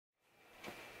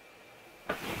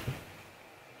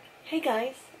Hey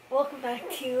guys, welcome back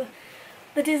to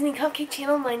the Disney Cupcake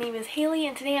channel. My name is Haley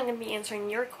and today I'm going to be answering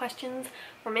your questions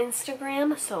from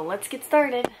Instagram, so let's get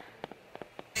started.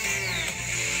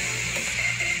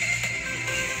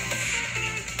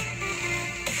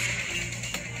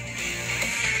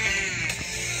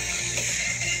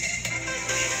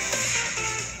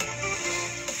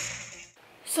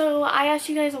 So I asked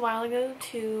you guys a while ago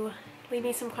to leave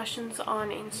me some questions on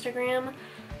Instagram.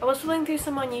 I was flipping through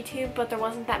some on YouTube, but there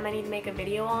wasn't that many to make a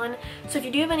video on. So if you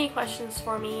do have any questions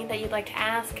for me that you'd like to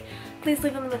ask, please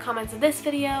leave them in the comments of this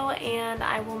video and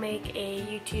I will make a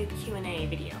YouTube Q&A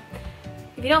video.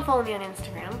 If you don't follow me on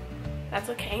Instagram, that's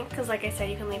okay, because like I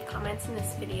said, you can leave comments in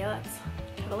this video. That's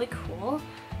totally cool.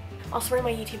 Also wearing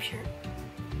my YouTube shirt.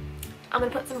 I'm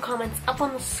going to put some comments up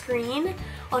on the screen.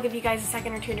 I'll give you guys a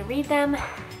second or two to read them,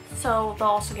 so they'll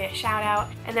also get a shout out,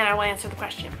 and then I will answer the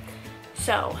question.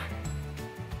 So,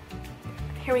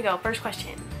 here we go, first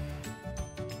question.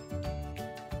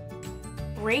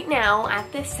 Right now,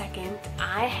 at this second,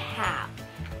 I have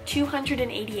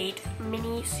 288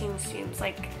 mini Tsum Tsums,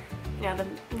 like, you know, the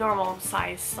normal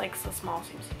size, like the small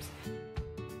Tsum Tsums.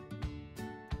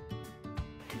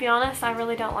 To be honest, I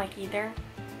really don't like either.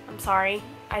 I'm sorry.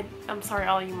 I'm sorry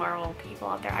all you Marvel people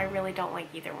out there, I really don't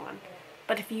like either one.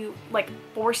 But if you, like,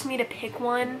 force me to pick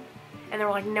one, and there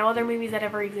were, like, no other movies that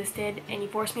ever existed, and you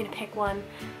forced me to pick one,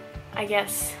 I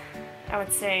guess I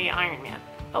would say Iron Man.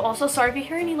 Oh, also, sorry if you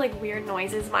hear any like weird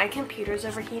noises. My computer's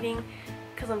overheating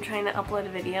because I'm trying to upload a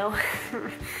video.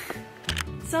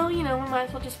 So, you know, we might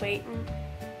as well just wait and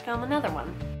film another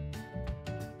one.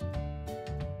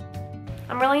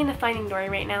 I'm really into Finding Dory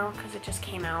right now because it just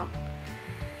came out.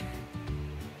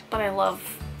 But I love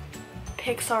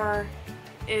Pixar.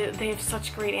 They have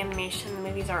such great animation. The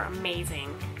movies are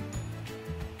amazing.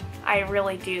 I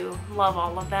really do love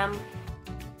all of them.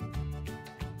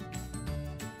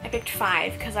 I picked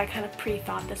 5 because I kind of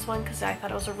pre-thought this one because I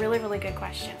thought it was a really, really good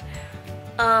question.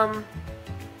 I'm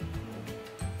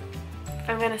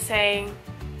not gonna say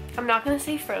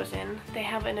Frozen. They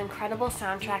have an incredible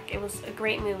soundtrack. It was a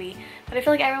great movie, but I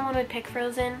feel like everyone would pick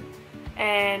Frozen,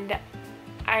 and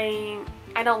I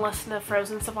don't listen to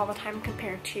Frozen stuff all the time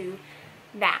compared to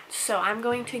that. So I'm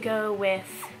going to go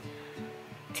with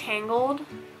Tangled,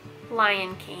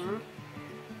 Lion King,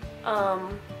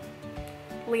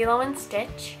 Lilo and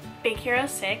Stitch, Big Hero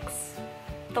 6,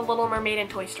 The Little Mermaid, and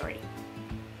Toy Story.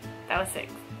 That was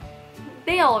 6.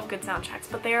 They all have good soundtracks,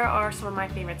 but there are some of my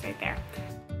favorites right there.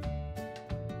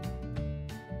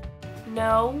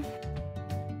 No.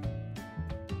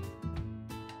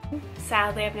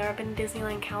 Sadly, I've never been to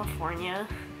Disneyland, California.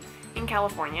 In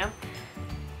California.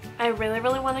 I really,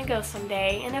 really want to go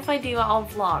someday, and if I do, I'll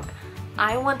vlog.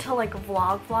 I want to like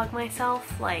vlog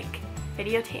myself, like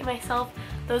videotape myself.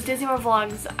 Those Disney World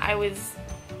vlogs,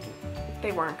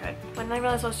 they weren't good. When I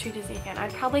realized I was a true Disney fan,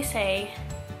 I'd probably say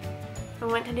when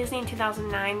we went to Disney in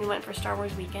 2009, we went for Star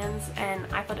Wars weekends, and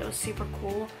I thought it was super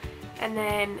cool. And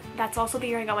then that's also the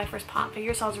year I got my first Pop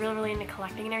figure, so I was really, really into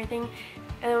collecting and everything.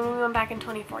 And then when we went back in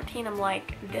 2014, I'm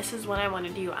like, this is what I want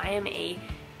to do. I am a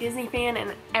Disney fan,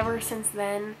 and ever since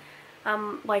then,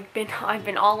 I've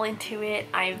been all into it.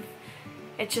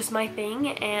 It's just my thing,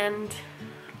 and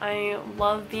I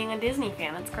love being a Disney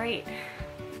fan. It's great.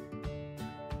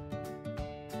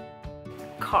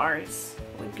 Cars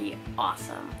would be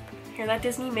awesome. Hear that,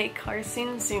 Disney? Make Cars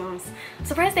Tsum Tsums. I'm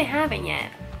surprised they haven't yet,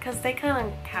 because they kind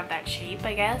of have that shape,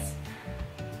 I guess.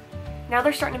 Now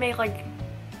they're starting to make, like,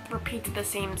 repeats of the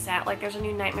same set. Like, there's a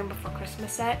new Nightmare Before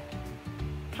Christmas set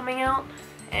coming out,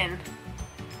 and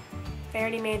they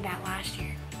already made that last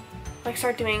year. Like,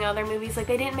 start doing other movies. Like,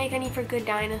 they didn't make any for Good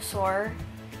Dinosaur.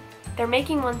 They're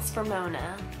making ones for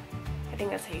Mona. I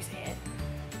think that's how you say it.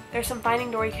 There's some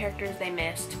Finding Dory characters they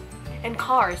missed. And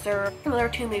Cars. There are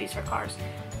 2 movies for Cars.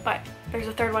 But there's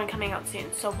a 3rd one coming out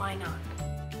soon, so why not?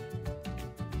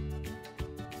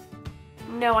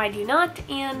 No, I do not,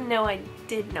 and no, I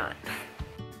did not.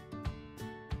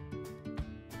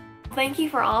 Thank you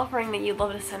for offering that you'd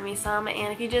love to send me some,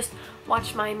 and if you just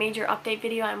watched my major update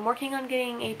video, I'm working on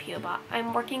getting a P.O. box.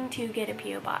 I'm working to get a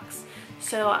P.O. box,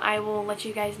 so I will let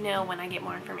you guys know when I get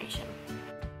more information.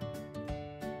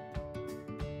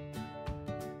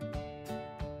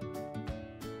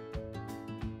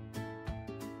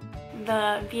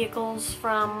 The vehicles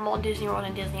from Walt Disney World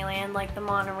and Disneyland, like the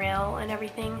monorail and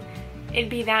everything, it'd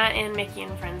be that and Mickey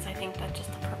and Friends. I think that's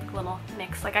just the perfect little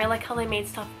mix. Like, I like how they made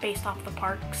stuff based off the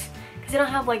parks, because they don't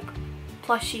have like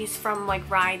plushies from like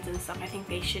rides and stuff. I think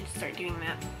they should start doing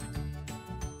that.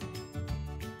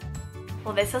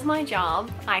 Well, this is my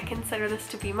job. I consider this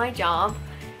to be my job,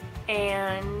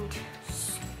 and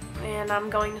and I'm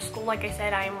going to school. Like I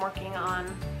said, I am working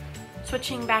on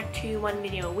switching back to 1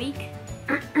 video a week.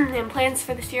 And plans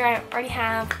for this year, I already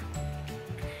have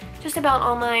just about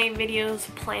all my videos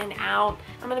planned out.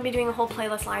 I'm going to be doing a whole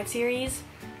playlist live series,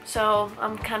 so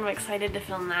I'm kind of excited to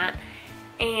film that.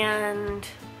 And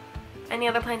any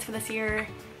other plans for this year?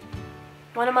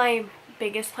 One of my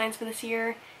biggest plans for this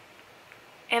year,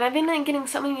 and I've been getting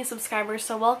so many new subscribers,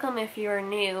 so welcome if you're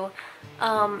new,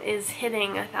 is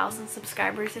hitting 1,000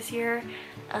 subscribers this year.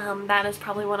 That is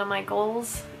probably one of my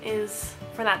goals, is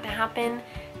for that to happen.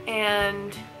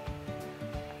 And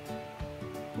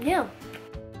yeah.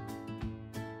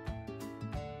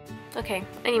 Okay,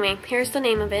 anyway, here's the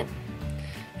name of it.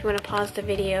 If you want to pause the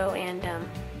video and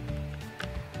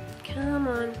come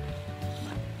on.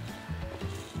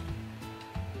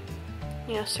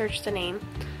 Yeah, search the name.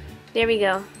 There we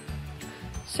go.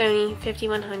 Sony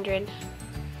 5100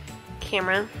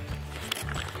 camera.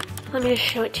 Let me just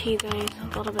show it to you guys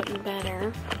a little bit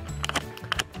better.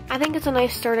 I think it's a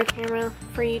nice starter camera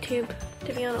for YouTube,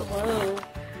 to be honest. Whoa.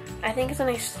 I think it's a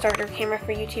nice starter camera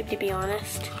for YouTube, to be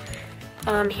honest.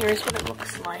 Here's what it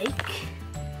looks like.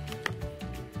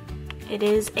 It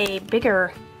is a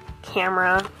bigger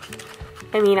camera.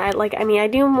 I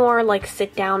do more like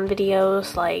sit down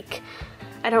videos, like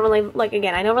I don't really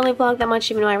vlog that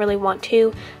much, even though I really want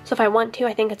to. So if I want to,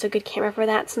 I think it's a good camera for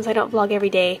that, since I don't vlog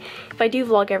every day. If I do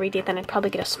vlog every day, then I'd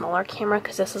probably get a smaller camera,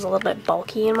 because this is a little bit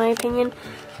bulky in my opinion.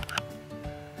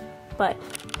 But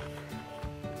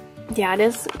yeah, it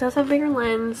does have a bigger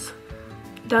lens.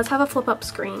 It does have a flip-up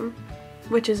screen,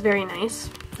 which is very nice.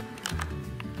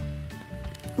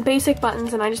 Basic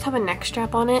buttons, and I just have a neck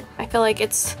strap on it. I feel like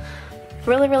it's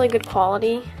really, really good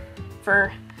quality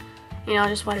for, you know,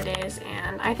 just what it is,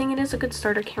 and I think it is a good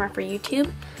starter camera for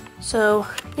YouTube. So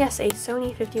yes, a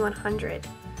Sony 5100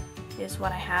 is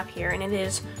what I have here, and it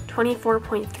is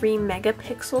 24.3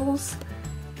 megapixels.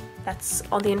 That's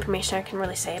all the information I can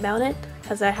really say about it,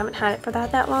 because I haven't had it for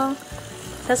that long.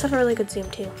 It does have a really good zoom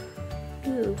too.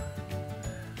 Ooh,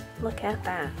 look at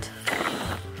that.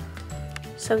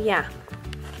 So yeah.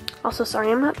 Also,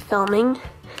 sorry I'm not filming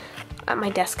at my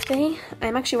desk today.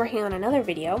 I'm actually working on another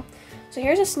video. So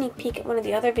here's a sneak peek at one of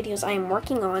the other videos I am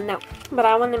working on now. But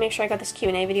I wanted to make sure I got this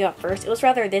Q&A video up first. It was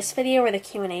rather this video or the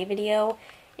Q&A video,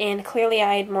 and clearly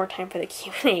I had more time for the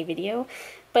Q&A video.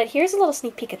 But here's a little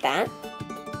sneak peek at that.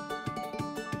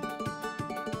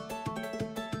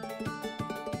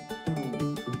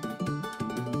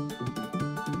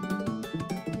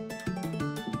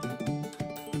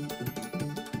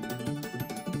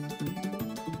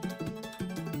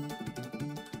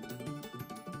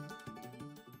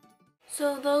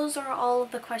 So those are all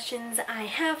of the questions I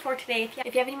have for today.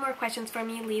 If you have any more questions for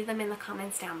me, leave them in the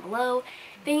comments down below.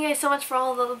 Thank you guys so much for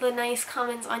all the nice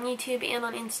comments on YouTube and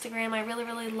on Instagram. I really,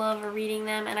 really love reading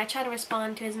them, and I try to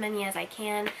respond to as many as I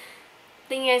can.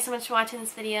 Thank you guys so much for watching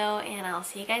this video, and I'll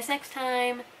see you guys next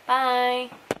time. Bye!